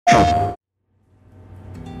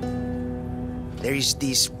There is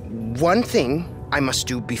this one thing I must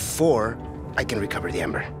do before I can recover the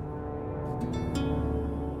Ember.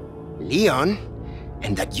 Leon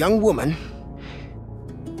and that young woman,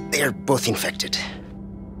 they're both infected.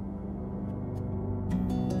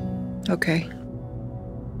 Okay.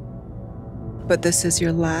 But this is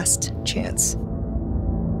your last chance.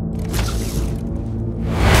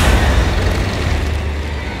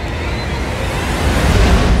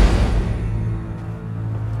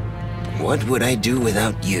 What would I do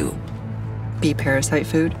without you? Be parasite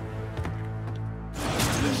food.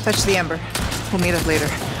 Fetch the Ember. We'll meet up later.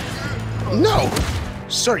 No!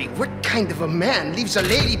 Sorry, what kind of a man leaves a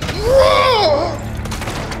lady...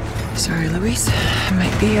 Sorry, Luis. It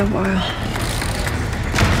might be a while.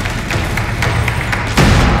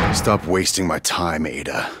 Stop wasting my time,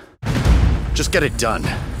 Ada. Just get it done.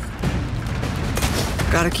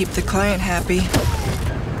 Gotta keep the client happy.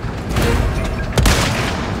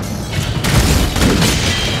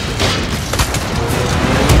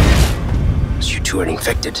 You two are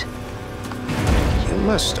infected. You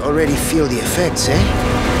must already feel the effects, eh?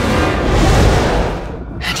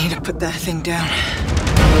 I need to put that thing down.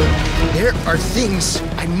 There are things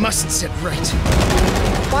I must set right.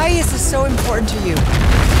 Why is this so important to you?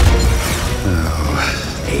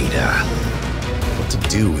 Oh, Ada. What to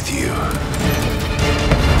do with you?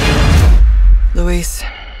 Luis,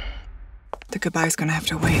 the goodbye's gonna have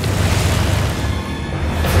to wait.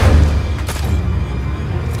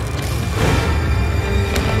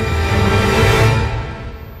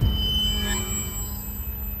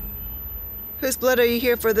 Whose blood are you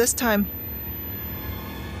here for this time?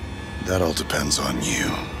 That all depends on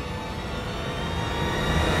you.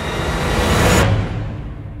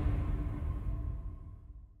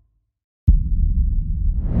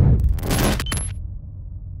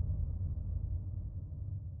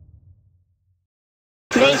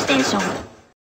 PlayStation